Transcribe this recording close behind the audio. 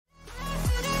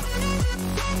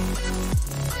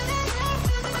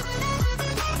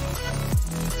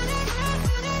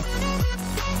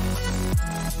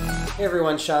Hey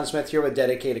everyone, Shawn Smith here with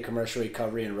Dedicated Commercial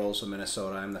Recovery in Roseville,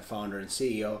 Minnesota. I'm the founder and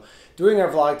CEO. Doing our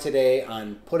vlog today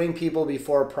on putting people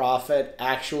before profit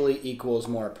actually equals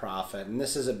more profit. And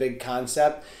this is a big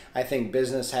concept. I think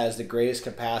business has the greatest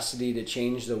capacity to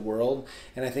change the world.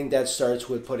 And I think that starts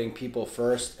with putting people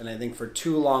first. And I think for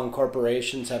too long,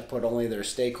 corporations have put only their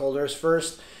stakeholders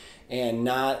first and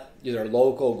not their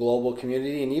local, global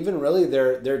community, and even really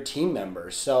their team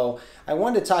members. So I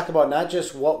wanted to talk about not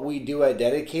just what we do at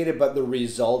Dedicated, but the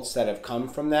results that have come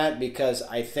from that, because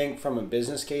I think from a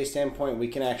business case standpoint, we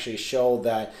can actually show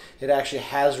that it actually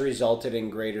has resulted in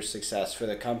greater success for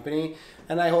the company.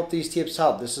 And I hope these tips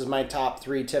help. This is my top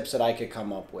 3 tips that I could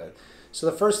come up with. So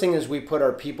the first thing is we put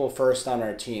our people first on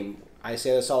our team. I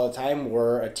say this all the time,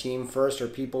 we're a team first or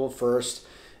people first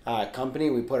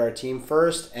company. We put our team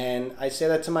first, and I say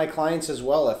that to my clients as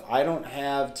well. If I don't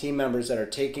have team members that are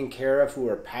taken care of, who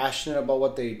are passionate about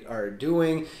what they are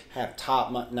doing, have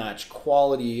top-notch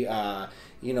quality,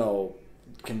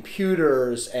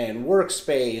 computers and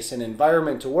workspace and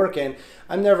environment to work in,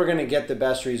 I'm never going to get the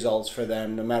best results for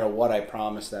them no matter what I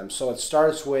promise them. So it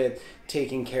starts with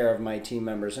taking care of my team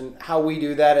members, and how we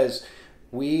do that is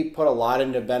we put a lot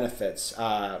into benefits,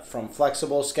 from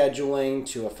flexible scheduling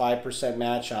to a 5%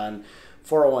 match on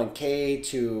 401k,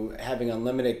 to having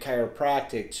unlimited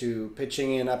chiropractic, to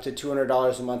pitching in up to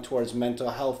 $200 a month towards mental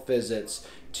health visits,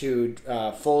 to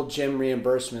full gym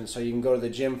reimbursement so you can go to the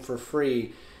gym for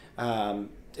free,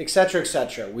 etc.,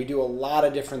 etc. We do a lot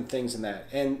of different things in that,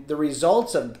 and the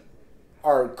results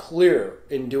are clear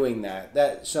in doing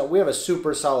that. So we have a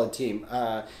super solid team.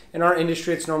 In our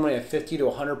industry, it's normally a 50 to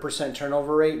 100%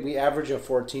 turnover rate. We average a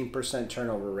 14%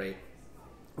 turnover rate.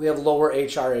 We have lower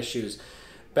HR issues,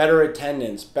 better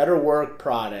attendance, better work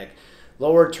product,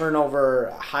 lower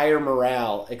turnover, higher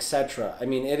morale, etc. I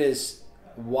mean, it is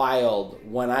wild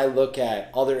when I look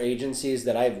at other agencies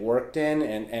that I've worked in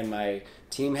and my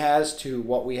team has to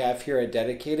what we have here at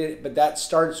Dedicated. But that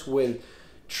starts with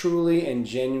truly and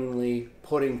genuinely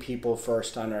putting people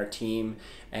first on our team,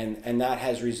 and that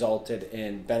has resulted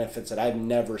in benefits that I've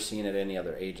never seen at any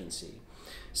other agency.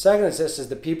 Second is this, is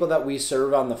the people that we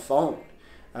serve on the phone.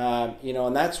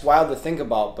 And that's wild to think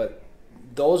about, but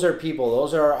those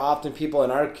are often people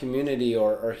in our community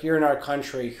or here in our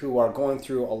country who are going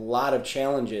through a lot of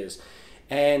challenges.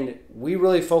 And we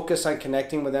really focus on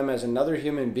connecting with them as another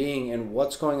human being and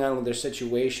what's going on with their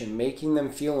situation, making them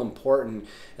feel important,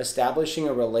 establishing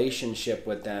a relationship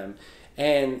with them.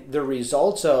 And the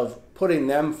results of putting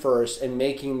them first and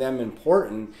making them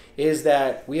important is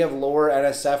that we have lower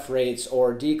NSF rates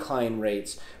or decline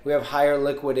rates. We have higher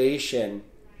liquidation.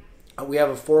 We have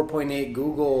a 4.8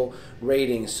 Google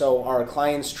rating, so our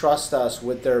clients trust us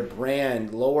with their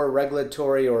brand, lower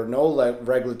regulatory or no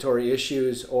regulatory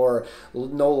issues or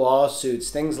no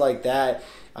lawsuits, things like that,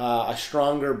 a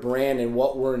stronger brand and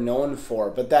what we're known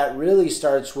for. But that really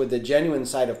starts with the genuine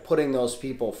side of putting those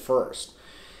people first.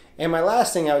 And my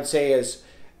last thing I would say is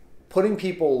putting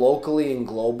people locally and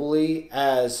globally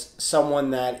as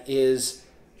someone that is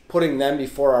putting them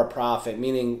before our profit,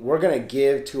 meaning we're going to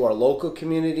give to our local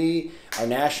community, our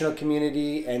national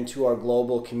community, and to our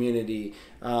global community.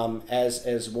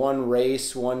 As one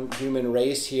race, one human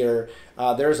race here,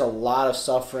 there's a lot of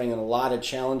suffering and a lot of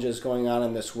challenges going on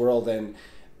in this world. And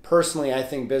personally, I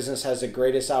think business has the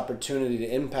greatest opportunity to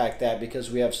impact that,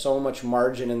 because we have so much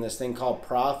margin in this thing called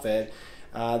profit.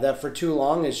 That for too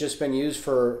long has just been used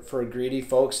for greedy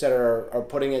folks that are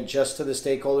putting it just to the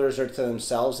stakeholders or to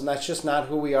themselves, and that's just not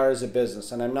who we are as a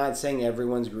business. And I'm not saying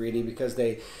everyone's greedy because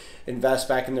they invest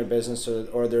back in their business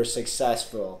or they're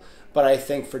successful, but I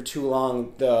think for too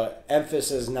long the emphasis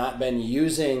has not been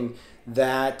using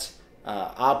that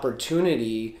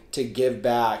opportunity to give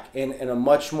back in a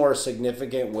much more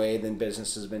significant way than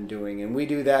business has been doing. And we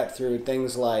do that through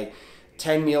things like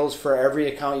 10 meals for every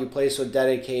account you place with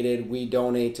Dedicated, we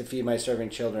donate to Feed My Starving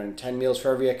Children. 10 meals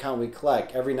for every account we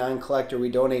collect. Every non-collector, we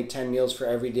donate 10 meals for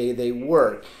every day they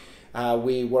work.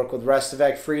 We work with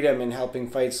Restovac Freedom in helping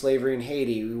fight slavery in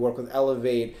Haiti. We work with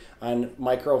Elevate on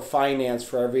microfinance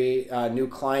for every new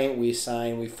client we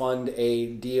sign. We fund a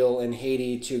deal in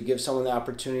Haiti to give someone the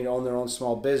opportunity to own their own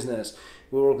small business.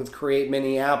 We work with Create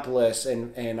Minneapolis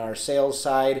and our sales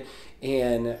side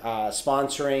in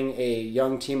sponsoring a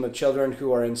young team of children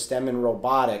who are in STEM and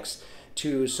robotics,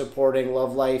 to supporting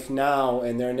Love Life Now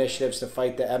and their initiatives to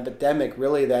fight the epidemic,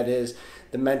 really, that is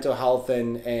the mental health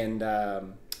and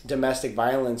domestic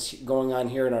violence going on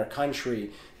here in our country,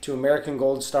 to American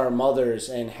Gold Star Mothers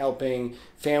and helping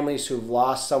families who've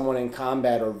lost someone in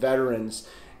combat or veterans.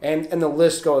 And the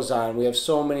list goes on. We have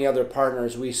so many other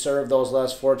partners. We serve those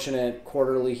less fortunate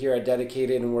quarterly here at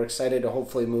Dedicated, and we're excited to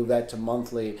hopefully move that to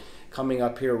monthly coming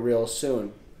up here real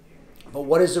soon. But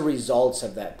what is the results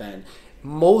of that been?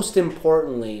 Most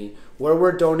importantly, where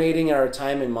we're donating our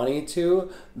time and money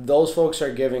to, those folks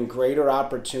are given greater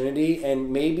opportunity,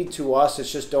 and maybe to us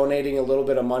it's just donating a little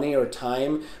bit of money or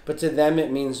time, but to them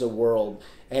it means the world.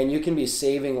 And you can be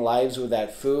saving lives with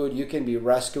that food. You can be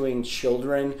rescuing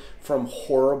children from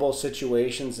horrible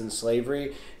situations in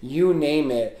slavery. You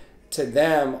name it. To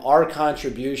them, our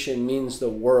contribution means the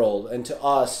world. And to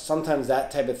us, sometimes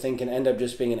that type of thing can end up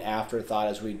just being an afterthought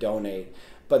as we donate.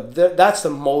 But that's the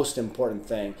most important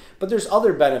thing. But there's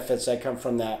other benefits that come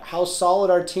from that. How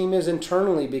solid our team is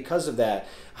internally because of that.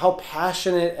 How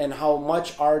passionate and how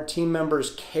much our team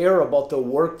members care about the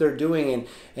work they're doing,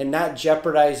 and not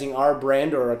jeopardizing our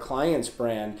brand or a client's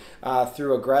brand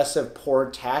through aggressive,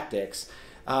 poor tactics.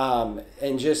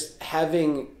 And just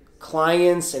having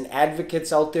clients and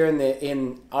advocates out there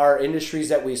in our industries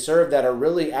that we serve that are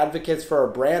really advocates for our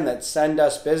brand, that send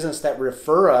us business, that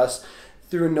refer us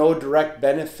through no direct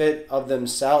benefit of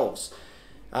themselves.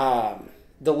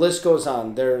 The list goes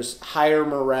on. There's higher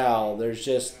morale. There's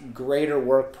just greater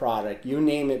work product. You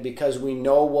name it, because we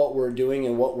know what we're doing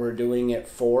and what we're doing it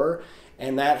for.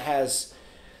 And that has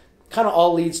kind of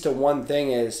all leads to one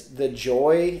thing, is the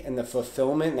joy and the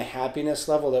fulfillment and the happiness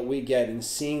level that we get in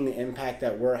seeing the impact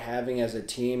that we're having as a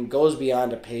team goes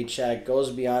beyond a paycheck,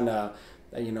 goes beyond a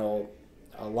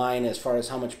line as far as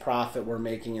how much profit we're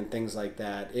making and things like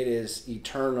that. It is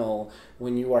eternal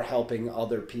when you are helping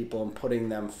other people and putting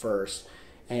them first.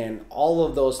 And all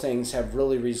of those things have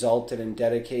really resulted in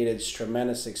Dedicated's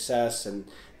tremendous success. And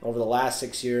over the last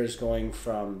 6 years, going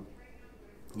from,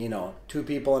 two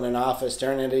people in an office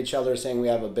staring at each other saying we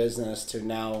have a business, to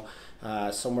now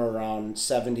somewhere around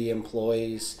 70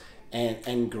 employees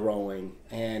and growing.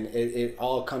 And it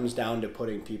all comes down to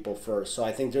putting people first. So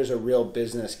I think there's a real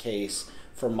business case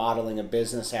for modeling a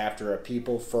business after a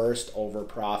people first over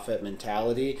profit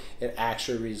mentality. It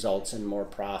actually results in more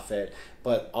profit.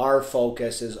 But our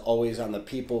focus is always on the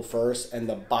people first, and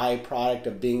the byproduct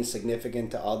of being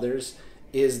significant to others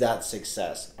is that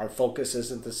success. Our focus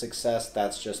isn't the success,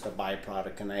 that's just a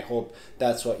byproduct, and I hope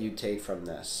that's what you take from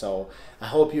this. So I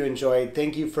hope you enjoyed.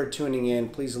 Thank you for tuning in.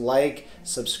 Please like,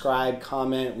 subscribe,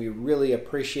 comment. We really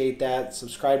appreciate that.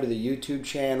 Subscribe to the YouTube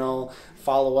channel.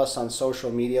 Follow us on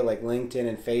social media like LinkedIn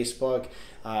and Facebook.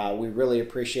 We really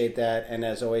appreciate that. And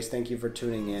as always, thank you for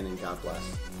tuning in, and God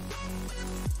bless.